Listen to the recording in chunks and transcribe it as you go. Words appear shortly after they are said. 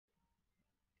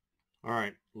All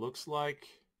right, looks like.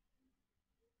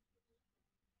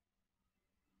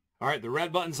 All right, the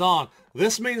red button's on.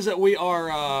 This means that we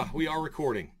are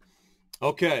recording.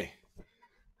 Okay.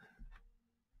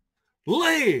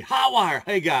 Lee, Hotwire.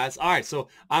 Hey guys. All right, so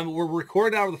we're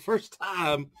recording out for the first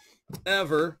time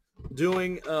ever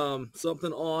doing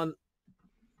something on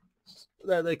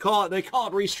that they call it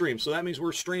restream. So that means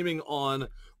we're streaming on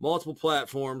multiple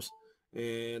platforms,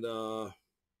 and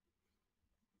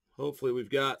hopefully we've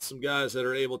got some guys that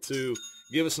are able to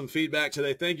give us some feedback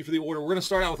today. Thank you for the order. We're going to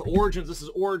start out with Origins. This is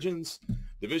Origins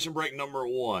Division Break number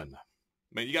 1.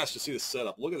 Man, you guys should see the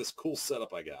setup. Look at this cool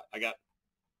setup I got. I got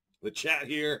the chat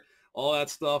here, all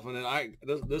that stuff, and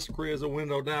then this creates a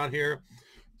window down here.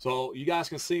 So you guys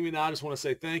can see me now. I just want to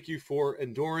say thank you for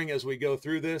enduring as we go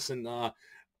through this, and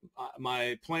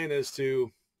my plan is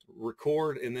to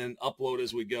record and then upload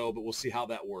as we go, but we'll see how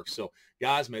that works. So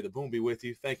guys, may the boom be with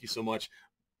you. Thank you so much.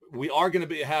 We are going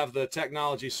to have the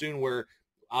technology soon where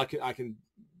I can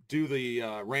do the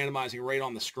randomizing right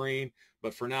on the screen,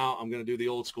 but for now I'm going to do the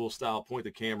old school style, point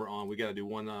the camera on. We got to do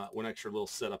one extra little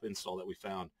setup install that we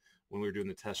found when we were doing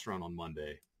the test run on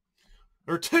Monday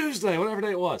or Tuesday, whatever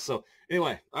day it was. So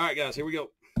anyway, all right guys, here we go.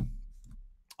 I'm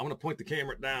going to point the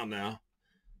camera down now.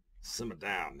 Simmer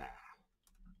down now.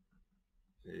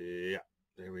 Yeah,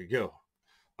 there we go.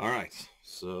 All right,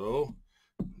 so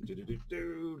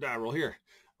die roll here.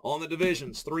 On the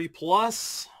divisions,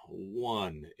 3+1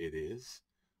 it is.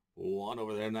 1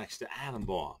 over there next to Atom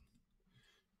Bomb.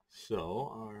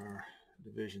 So our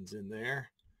division's in there.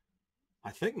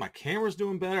 I think my camera's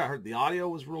doing better. I heard the audio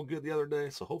was real good the other day,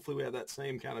 so hopefully we have that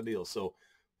same kind of deal. So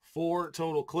 4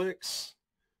 total clicks.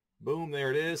 Boom,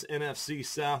 there it is. NFC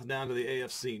South down to the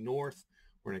AFC North.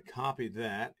 We're going to copy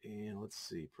that, and let's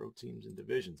see, pro teams and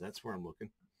divisions. That's where I'm looking.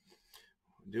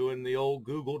 Doing the old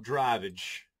Google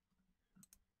Drivage.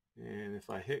 And if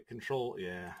I hit control,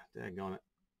 yeah, daggone it.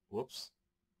 Whoops.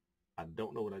 I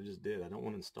don't know what I just did. I don't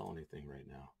want to install anything right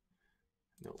now.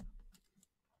 Nope.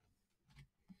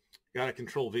 Got to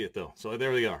control V it though. So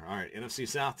there we are. All right, NFC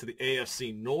South to the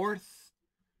AFC North.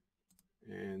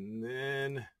 And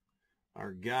then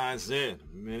our guys in.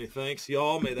 Many thanks,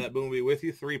 y'all. May that boom be with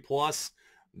you. 3+.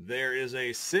 There is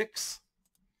a 6.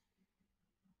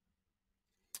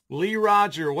 Lee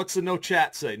Roger, what's the no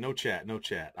chat say? No chat, no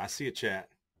chat. I see a chat.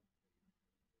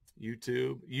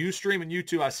 YouTube, Ustream and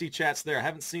YouTube, I see chats there. I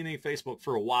haven't seen any Facebook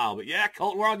for a while, but yeah,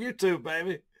 Colton, we're on YouTube,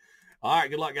 baby. All right,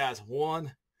 good luck, guys.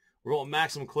 1, we're going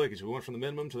maximum clickage. We went from the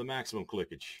minimum to the maximum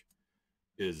clickage.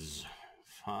 Is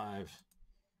 5,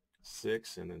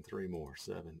 6, and then 3 more.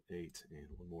 7, 8, and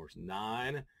 1 more is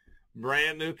 9.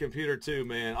 Brand new computer too,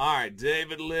 man. All right,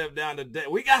 David lived down to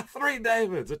David. We got 3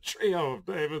 Davids, a trio of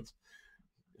Davids.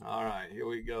 All right, here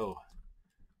we go.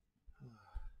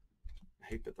 I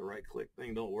hate that the right click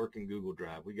thing don't work in Google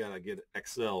Drive. We got to get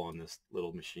Excel on this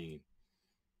little machine.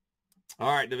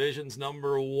 All right, divisions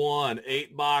number 1,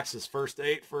 8 boxes, first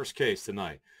 8, first case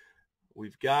tonight.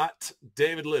 We've got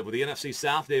David Live with the NFC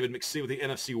South, David McSee with the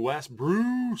NFC West,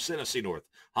 Bruce, NFC North,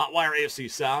 Hotwire AFC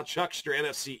South, Chuckster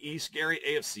NFC East, Gary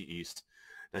AFC East,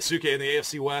 Daisuke in the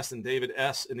AFC West, and David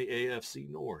S in the AFC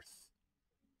North.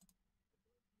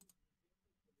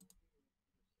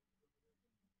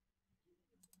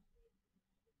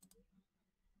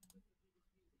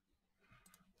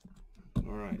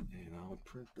 All right, and I'll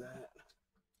print that.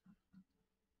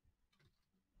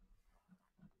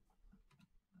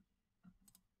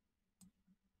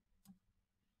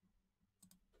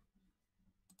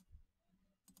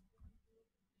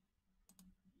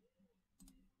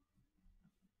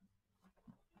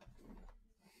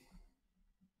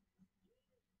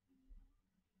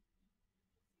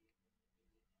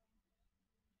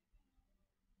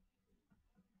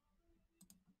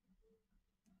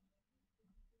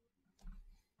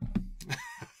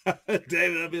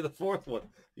 David, that'll be the 4th one.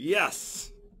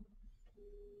 Yes.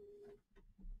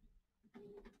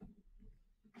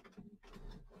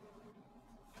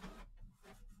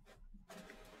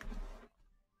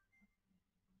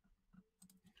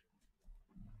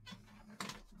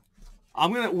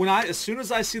 I'm gonna as soon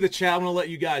as I see the chat, I'm gonna let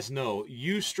you guys know.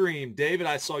 Ustream, David,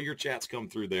 I saw your chats come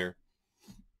through there.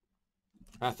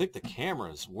 I think the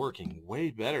camera is working way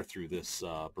better through this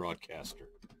broadcaster.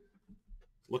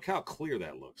 Look how clear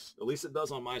that looks. At least it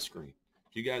does on my screen.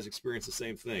 If you guys experience the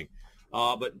same thing.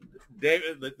 But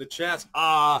David, the chats,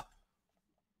 Hotwire,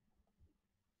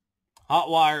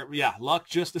 yeah, luck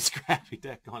just a scrappy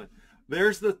deck on it.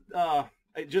 There's the,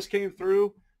 it just came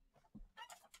through.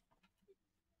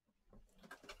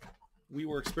 We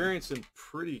were experiencing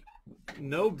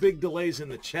no big delays in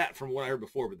the chat from what I heard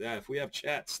before, but if we have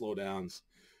chat slowdowns,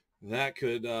 that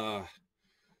could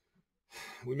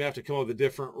We may have to come up with a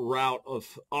different route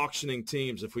of auctioning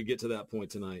teams if we get to that point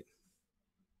tonight.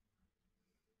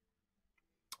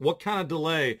 What kind of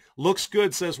delay? Looks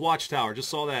good, says Watchtower. Just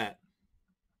saw that.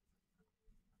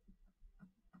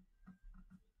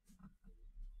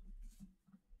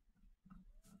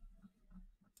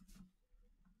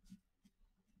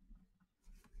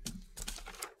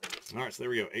 All right, so there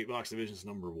we go. 8-box divisions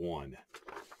number 1.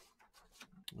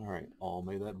 All right, all,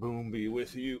 may that boom be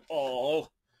with you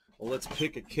all. Well, let's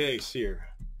pick a case here.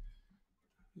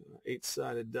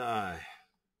 8-sided die.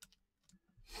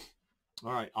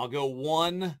 All right, I'll go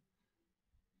 1,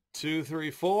 2,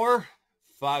 3, 4,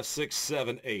 5, 6,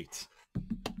 7, 8.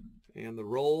 And the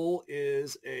roll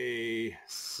is a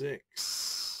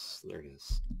 6. There it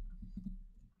is.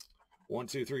 1,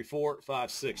 2, 3, 4, 5,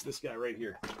 6. This guy right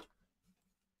here.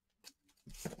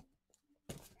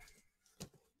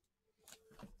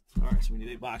 All right, so we need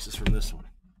 8 boxes from this one.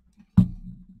 I'm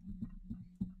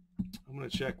going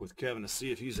to check with Kevin to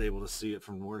see if he's able to see it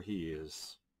from where he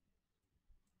is.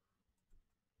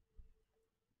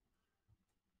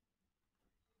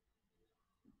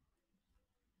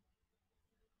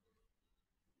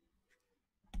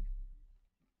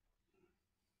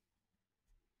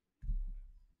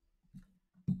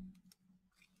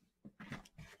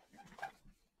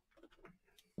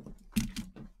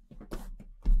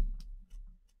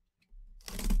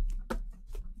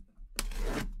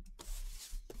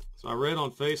 So I read on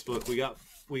Facebook we get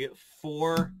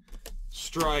 4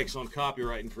 strikes on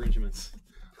copyright infringements.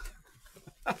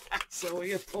 So we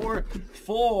get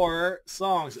four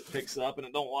songs it picks up and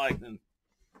it don't like, then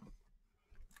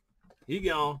he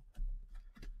gone.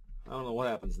 I don't know what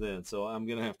happens then, so I'm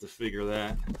gonna have to figure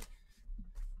that.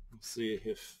 See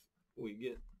if we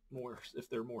get more, if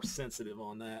they're more sensitive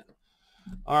on that.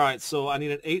 All right, so I need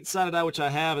an 8-sided die, which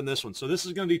I have in this one. So this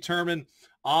is going to determine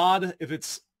odd if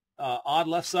it's odd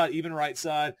left side, even right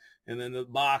side, and then the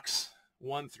box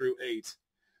 1 through 8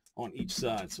 on each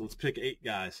side. So let's pick 8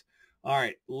 guys. All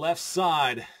right, left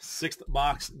side, 6th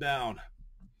box down.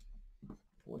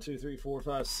 1, 2, 3, 4,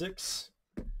 5, 6.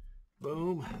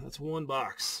 Boom, that's 1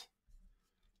 box.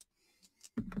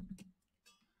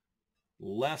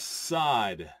 Left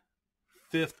side,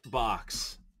 5th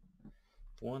box.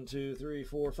 1, 2, 3,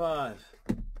 4, 5.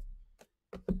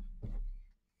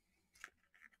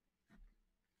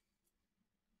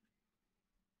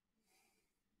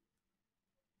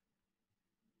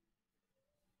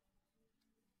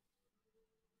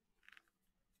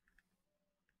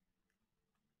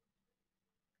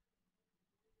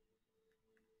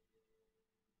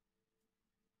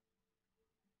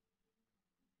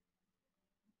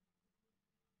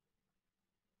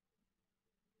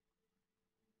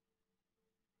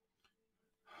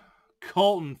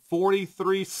 Colton,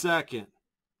 43-second.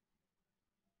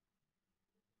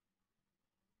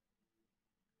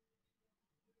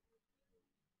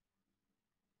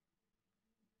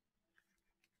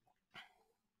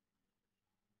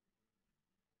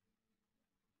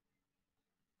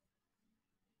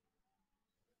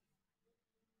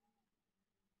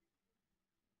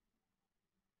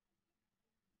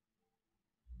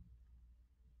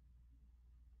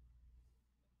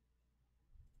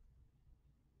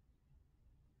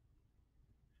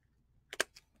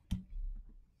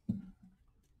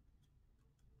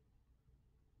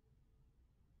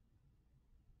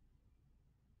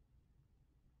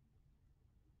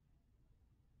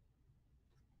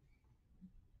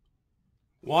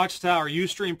 Watchtower, you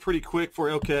stream pretty quick for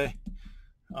you. Okay.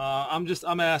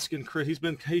 I'm asking Chris.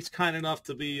 He's kind enough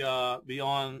to be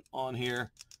on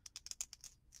here.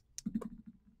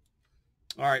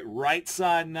 All right, right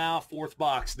side now, 4th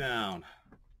box down.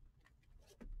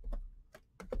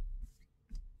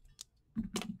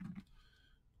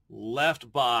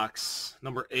 Left box,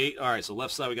 number 8. All right, so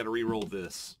left side, we got to re-roll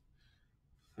this.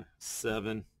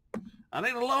 7. I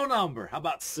need a low number. How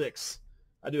about 6?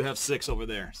 I do have 6 over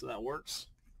there, so that works.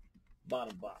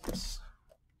 Bottom box.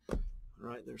 All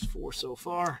right, there's 4 so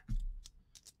far.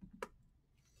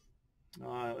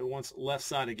 It wants left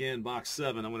side again, box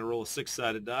 7. I'm going to roll a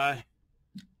 6-sided die.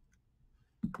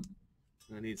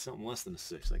 I need something less than a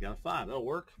 6. I got a 5. That'll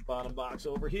work. Bottom box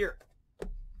over here.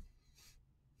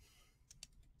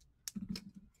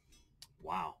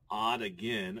 Wow. Odd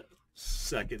again.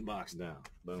 2nd box down.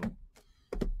 Boom.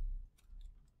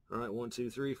 All right. 1, 2,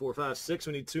 3, 4, 5, 6.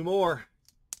 We need 2 more.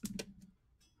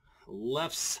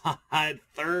 Left side,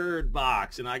 3rd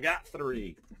box. And I got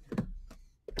 3.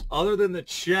 Other than the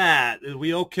chat, are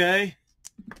we okay?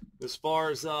 As far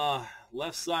as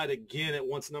left side again, it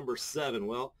wants number 7.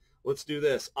 Well, let's do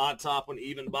this. Odd top one,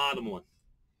 even bottom one.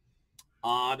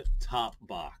 Odd top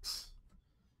box.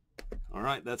 All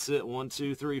right, that's it. 1,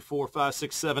 2, 3, 4, 5,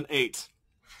 6, 7, 8.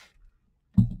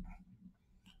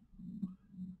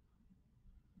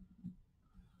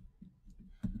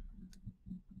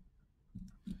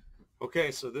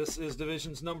 Okay, so this is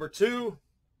divisions number 2.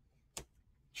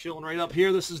 Chilling right up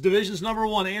here. This is divisions number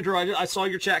 1. Andrew, I saw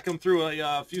your chat come through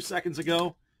a few seconds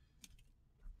ago.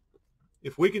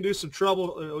 If we can do some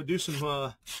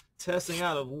testing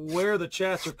out of where the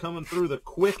chats are coming through the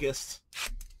quickest,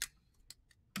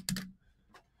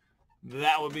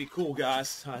 that would be cool,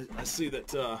 guys. I see that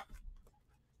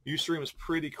Ustream is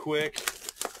pretty quick.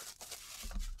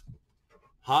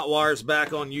 Hotwire's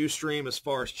back on Ustream as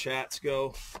far as chats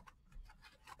go.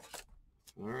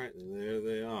 All right, there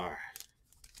they are.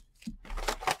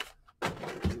 2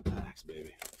 packs,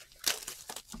 baby.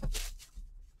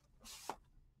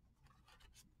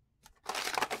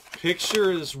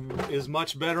 Picture is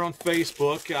much better on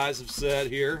Facebook, guys have said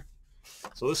here.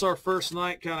 So this is our first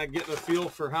night kind of getting a feel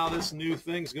for how this new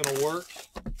thing's going to work.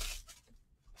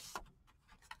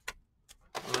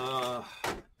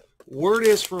 Word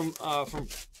is from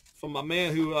my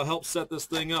man who helped set this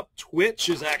thing up, Twitch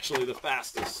is actually the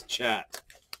fastest chat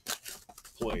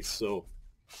place. So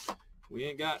we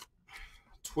ain't got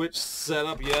Twitch set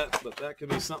up yet, but that could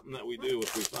be something that we do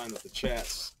if we find that the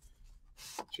chat's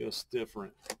just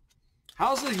different.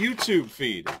 How's the YouTube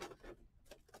feed?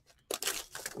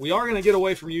 We are going to get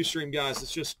away from Ustream, guys.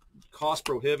 It's just cost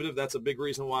prohibitive. That's a big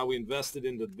reason why we invested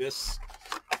into this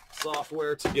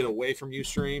software, to get away from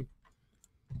Ustream.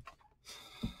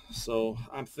 So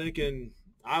I'm thinking,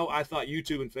 I thought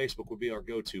YouTube and Facebook would be our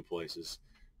go-to places.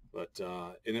 But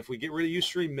and if we get rid of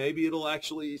Ustream, maybe it'll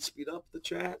actually speed up the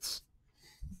chats.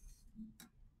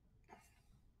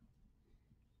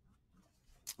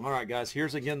 All right, guys,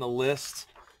 here's again the list.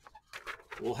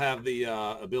 We'll have the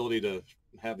ability to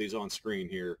have these on screen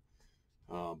here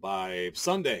by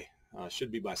Sunday.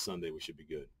 Should be by Sunday. We should be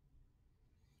good.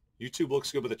 YouTube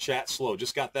looks good, but the chat's slow.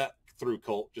 Just got that through,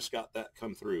 Colt. Just got that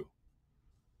come through.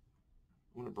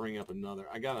 I want to bring up another.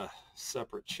 I got a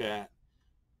separate chat.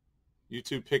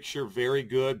 YouTube picture, very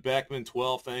good. Beckman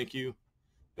 12, thank you.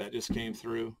 That just came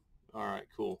through. All right,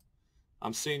 cool.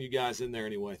 I'm seeing you guys in there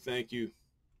anyway. Thank you.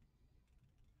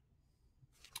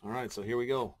 All right, so here we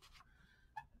go.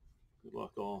 Good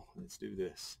luck, all. Let's do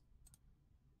this.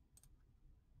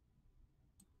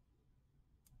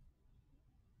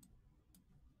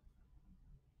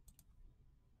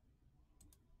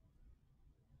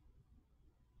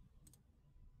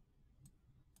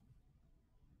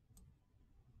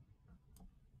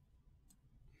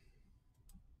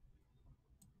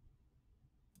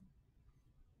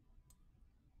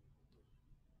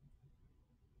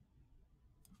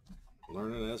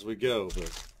 Learning as we go,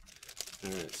 but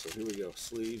all right, so here we go.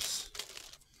 Sleeves.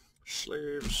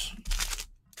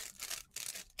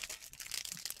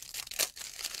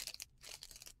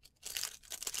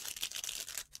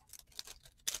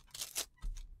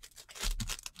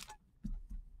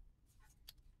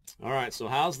 All right, so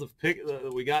how's the pick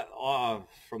we got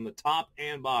from the top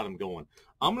and bottom going?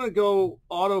 I'm going to go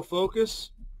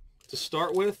autofocus to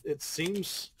start with. It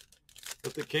seems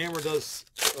that the camera does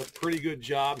a pretty good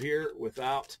job here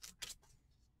without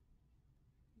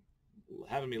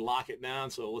having me lock it down,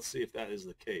 so let's see if that is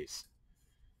the case.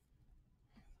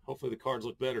 Hopefully the cards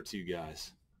look better to you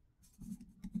guys.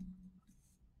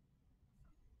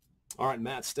 All right,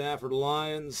 Matt Stafford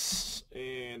Lions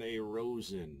and a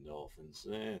Rosen Dolphins.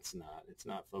 It's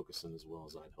not focusing as well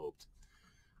as I'd hoped.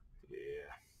 Yeah.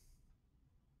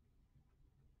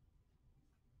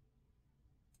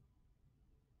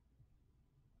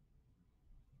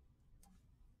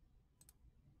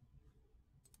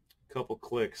 Couple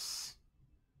clicks.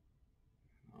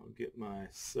 I'll get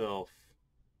myself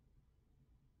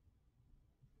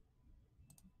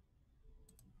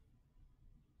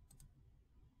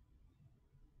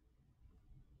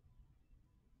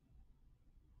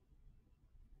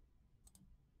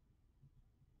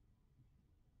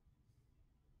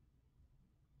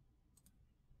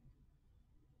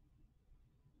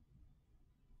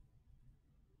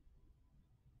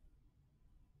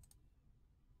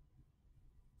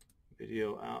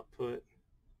video output.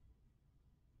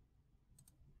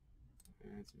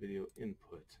 That's video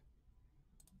input.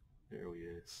 There we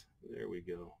is. There we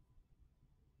go.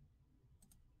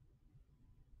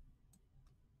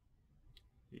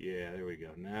 Yeah, there we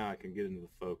go. Now I can get into the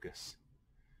focus.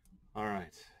 All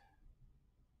right.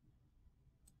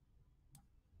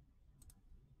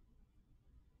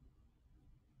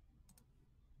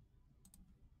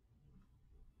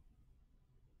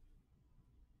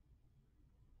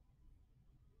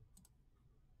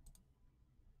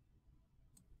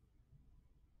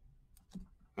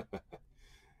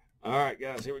 All right,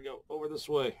 guys, here we go. Over this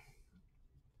way.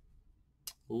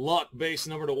 Luck base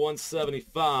number to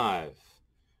 175.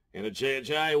 And a J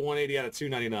 180 out of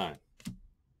 299.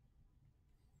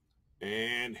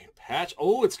 And patch.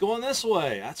 Oh, it's going this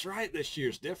way. That's right. This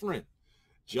year's different.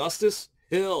 Justice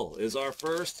Hill is our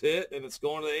first hit, and it's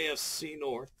going to the AFC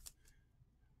North.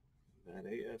 That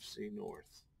AFC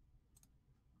North.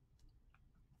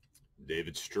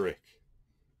 David Strick.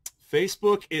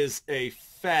 Facebook is a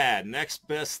fad. Next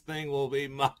best thing will be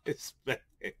MySpace.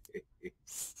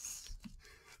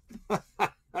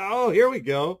 Oh, here we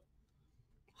go.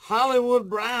 Hollywood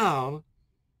Brown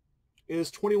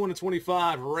is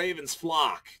 21/25. Ravens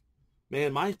flock.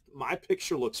 Man, my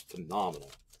picture looks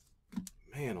phenomenal.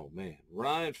 Man, oh man.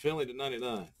 Ryan Finley to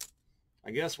 99.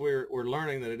 I guess we're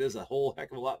learning that it is a whole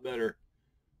heck of a lot better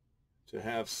to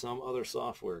have some other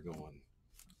software going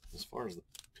as far as the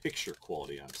picture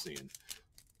quality I'm seeing.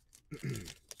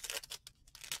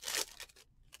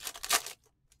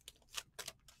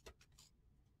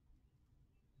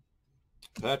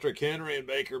 Patrick Henry and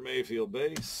Baker Mayfield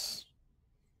base.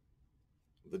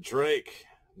 The Drake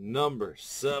number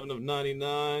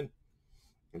 7/99.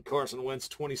 And Carson Wentz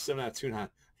 27 out of 299.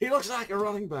 He looks like a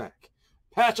running back.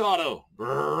 Patch auto,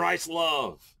 Bryce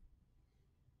Love.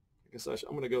 I guess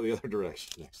I'm going to go the other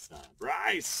direction next time.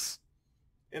 Bryce.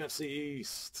 NFC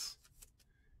East.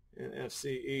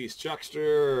 NFC East.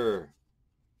 Chuckster.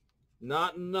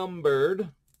 Not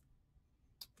numbered.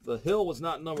 The Hill was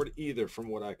not numbered either from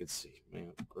what I could see.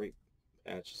 Man, great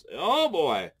patches. Oh,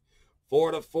 boy.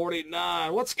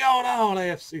 4/49. What's going on,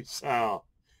 AFC South?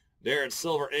 Darren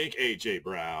Silver, Inc., A.J.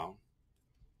 Brown.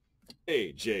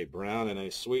 A.J. Brown in a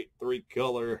sweet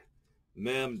three-color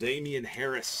mem. Damian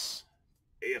Harris,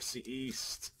 AFC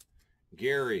East.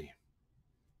 Gary.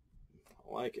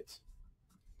 I like it.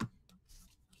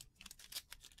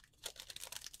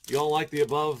 Y'all like the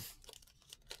above?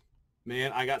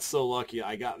 Man, I got so lucky.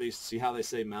 I got these. See how they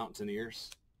say Mountaineers?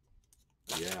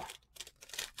 Yeah.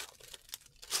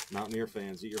 Mountaineer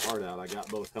fans, eat your heart out. I got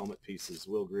both helmet pieces.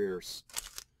 Will Greer's.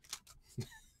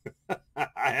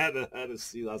 I had to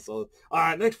see that. All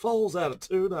right, Nick Foles out of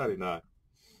 299.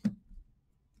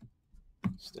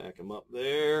 Stack them up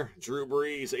there. Drew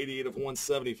Brees,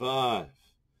 88/175.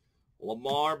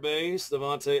 Lamar base.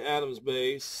 Devontae Adams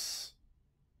base.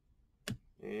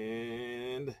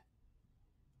 And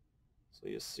so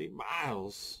you see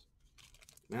Miles.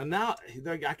 Now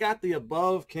I got the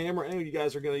above camera. And you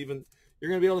guys are going to you're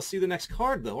going to be able to see the next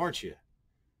card, though, aren't you?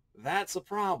 That's a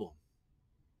problem.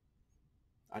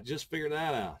 I just figured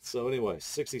that out. So anyway,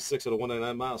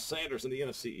 66/199. Miles Sanders in the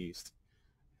NFC East.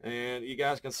 And you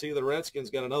guys can see the Redskins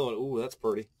got another one. Ooh, that's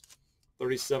pretty.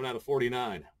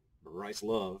 37/49. Bryce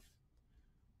Love.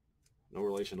 No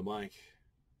relation to Mike.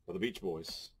 For the Beach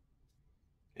Boys.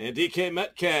 And DK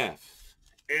Metcalf.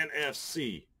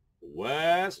 NFC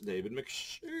West. David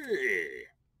McShea.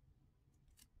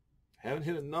 Haven't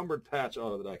hit a numbered patch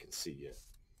auto that I can see yet.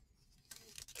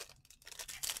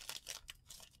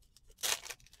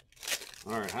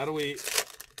 All right, how do we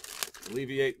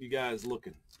alleviate you guys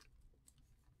looking?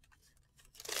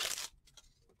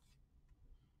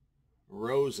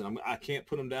 Rosen, I can't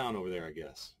put them down over there, I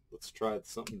guess. Let's try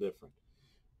something different.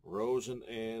 Rosen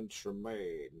and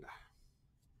Tremaine.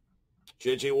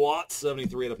 J.J. Watt,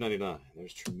 73/99.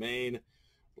 There's Tremaine.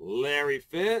 Larry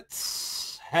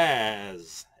Fitz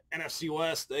has NFC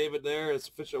West. David there. It's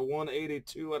official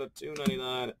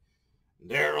 182/299.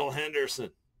 Darrell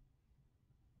Henderson.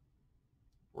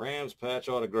 Rams patch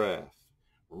autograph.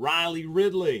 Riley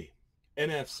Ridley.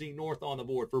 NFC North on the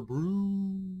board for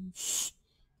Bruce.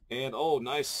 And, oh,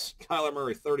 nice Kyler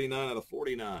Murray,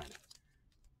 39/49.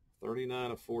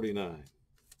 39/49.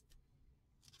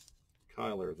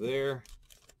 Kyler there.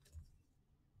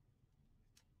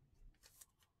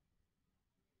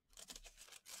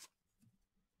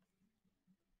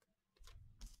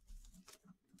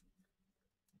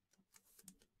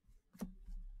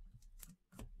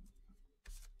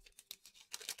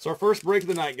 It's our first break of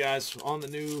the night, guys, on the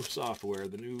new software,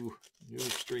 the new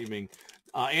streaming.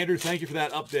 Andrew, thank you for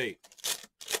that update.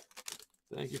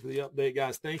 Thank you for the update,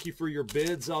 guys. Thank you for your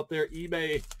bids out there.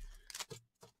 eBay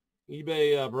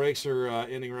breaks are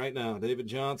ending right now. David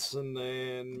Johnson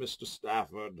and Mr.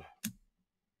 Stafford.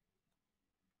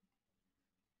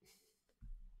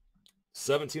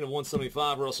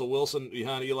 17/175. Russell Wilson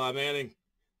behind Eli Manning.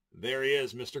 There he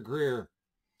is, Mr. Greer.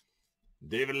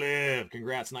 David Liv,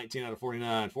 congrats,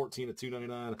 19/49,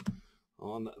 14/299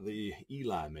 on the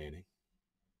Eli Manning.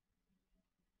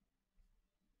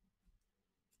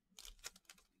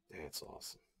 That's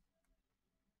awesome.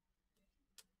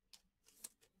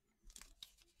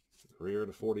 Career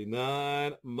to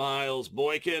 49, Miles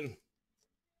Boykin.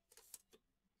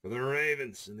 For the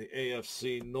Ravens in the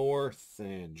AFC North,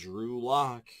 and Drew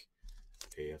Lock,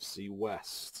 AFC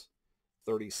West.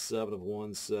 37 of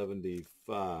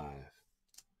 175.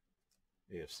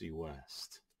 AFC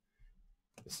West.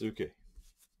 Asuke.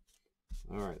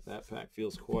 All right, that pack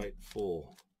feels quite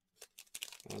full.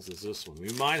 As is this one.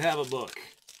 We might have a book.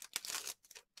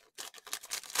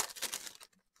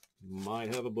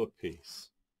 Might have a book piece.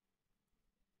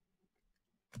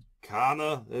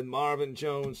 Kana and Marvin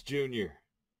Jones Jr.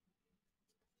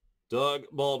 Doug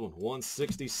Baldwin,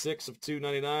 166 of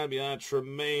 299 behind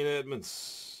Tremaine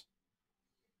Edmonds.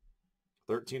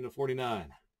 13 to 49.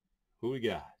 Who we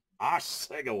got?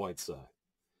 Sega Whiteside.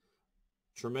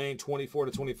 Tremaine, 24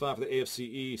 to 25 for the AFC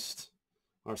East.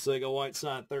 Arcega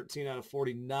Whiteside, 13 out of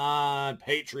 49.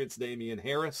 Patriots, Damian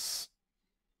Harris.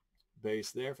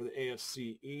 Base there for the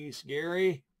AFC East,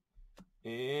 Gary.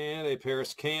 And a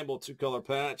Paris Campbell, two-color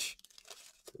patch.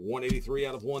 183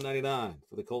 out of 199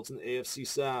 for the Colts in the AFC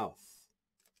South.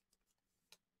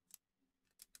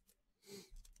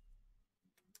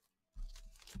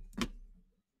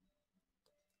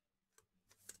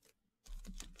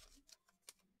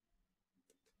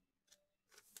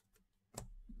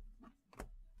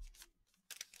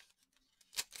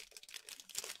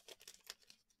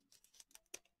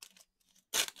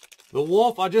 The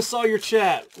Wolf, I just saw your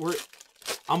chat.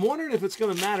 I'm wondering if it's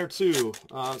going to matter too.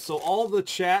 So all the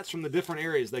chats from the different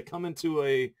areas, they come into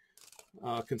a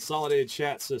consolidated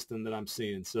chat system that I'm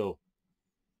seeing. So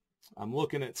I'm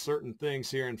looking at certain things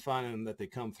here and finding that they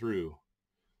come through.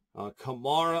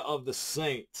 Kamara of the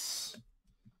Saints.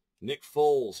 Nick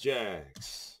Foles,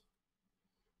 Jags.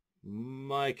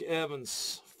 Mike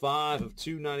Evans, 5 of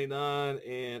 299.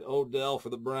 And Odell for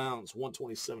the Browns,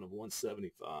 127 of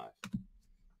 175.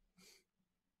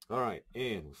 All right,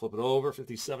 and we flip it over.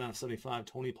 57 out of 75,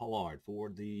 Tony Pollard for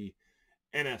the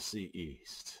NFC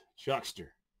East.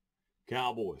 Chuckster,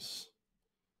 Cowboys.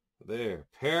 There,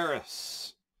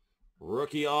 Paris.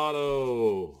 Rookie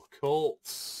auto,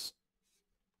 Colts.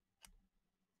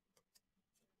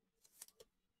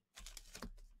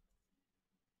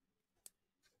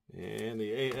 And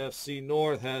the AFC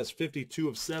North has 52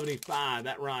 of 75.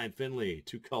 That Ryan Finley,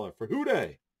 two-color for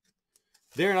Houday.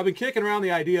 Darren, I've been kicking around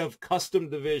the idea of custom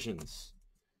divisions.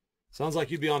 Sounds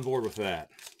like you'd be on board with that.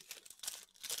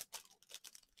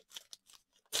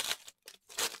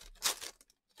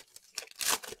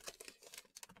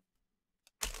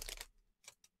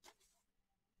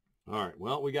 All right,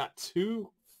 well, we got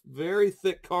two very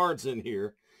thick cards in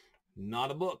here.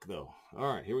 Not a book, though. All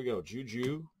right, here we go.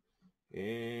 Juju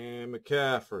and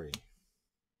McCaffrey.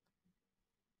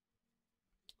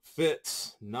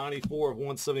 Fitz, 94 of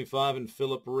 175, and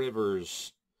Phillip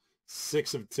Rivers,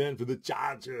 6 of 10 for the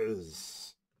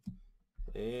Chargers.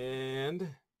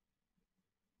 And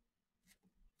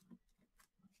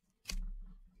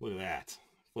look at that.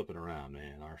 Flipping around,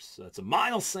 man. That's a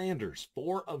Miles Sanders,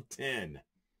 4 of 10.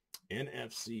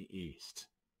 NFC East.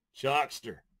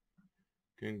 Chuckster,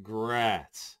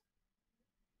 congrats.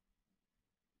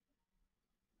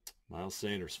 Miles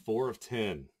Sanders, 4 of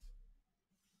 10.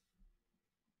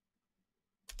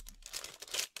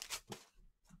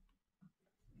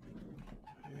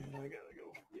 And I gotta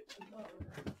go get another.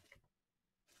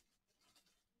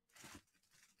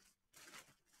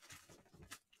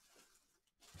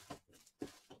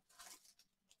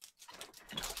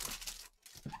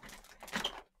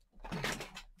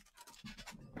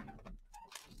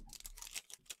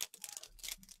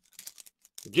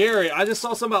 Gary, I just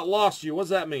saw something about lost you. What does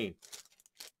that mean?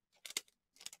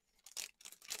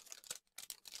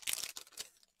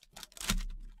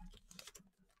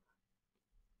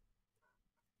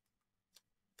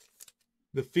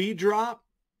 The feed drop?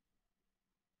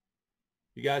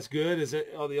 You guys good? Is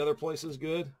it all the other places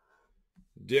good?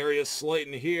 Darius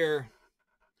Slayton here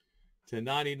to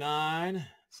 99.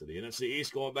 So the NFC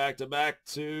East going back to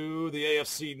the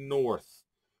AFC North.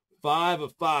 5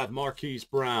 of 5, Marquise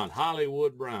Brown.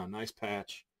 Hollywood Brown. Nice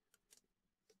patch.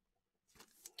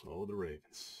 Oh, the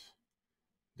Ravens.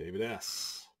 David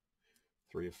S.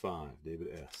 3 of 5, David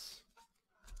S.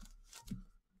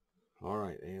 All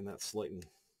right, and that's Slayton.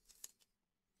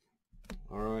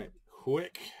 All right,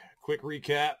 quick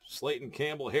recap. Slayton,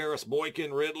 Campbell, Harris,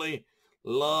 Boykin, Ridley,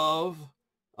 Love,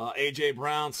 A.J.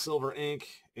 Brown, Silver Ink,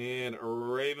 and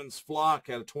Ravens Flock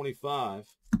out of 25.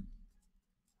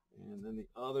 And then the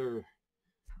other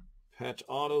patch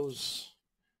autos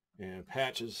and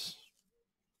patches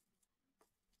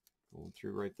going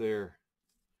through right there.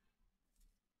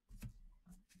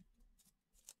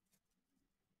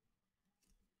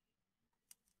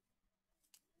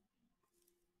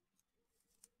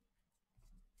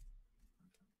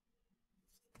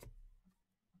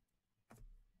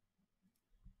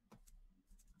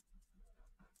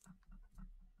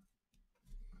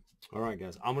 All right,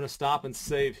 guys, I'm going to stop and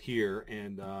save here.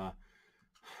 And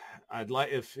I'd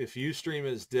like, if Ustream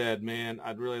is dead, man,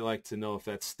 I'd really like to know if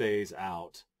that stays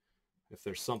out, if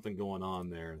there's something going on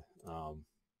there.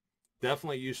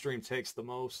 Definitely Ustream takes the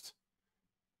most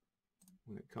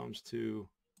when it comes to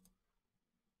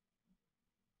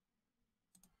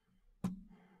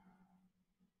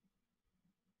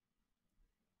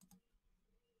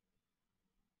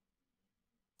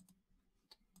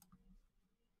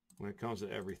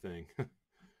everything.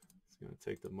 It's going to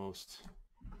take the most.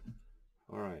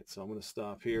 All right, so I'm going to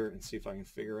stop here and see if I can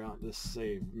figure out this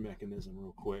save mechanism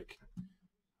real quick.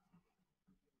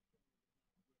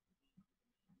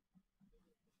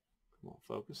 Come on,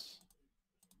 focus.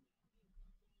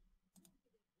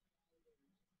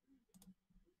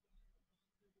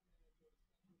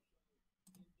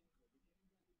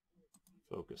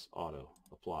 Focus, auto,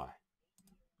 apply.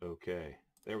 Okay,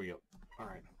 there we go. All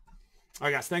right. All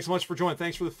right, guys, thanks so much for joining.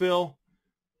 Thanks for the fill.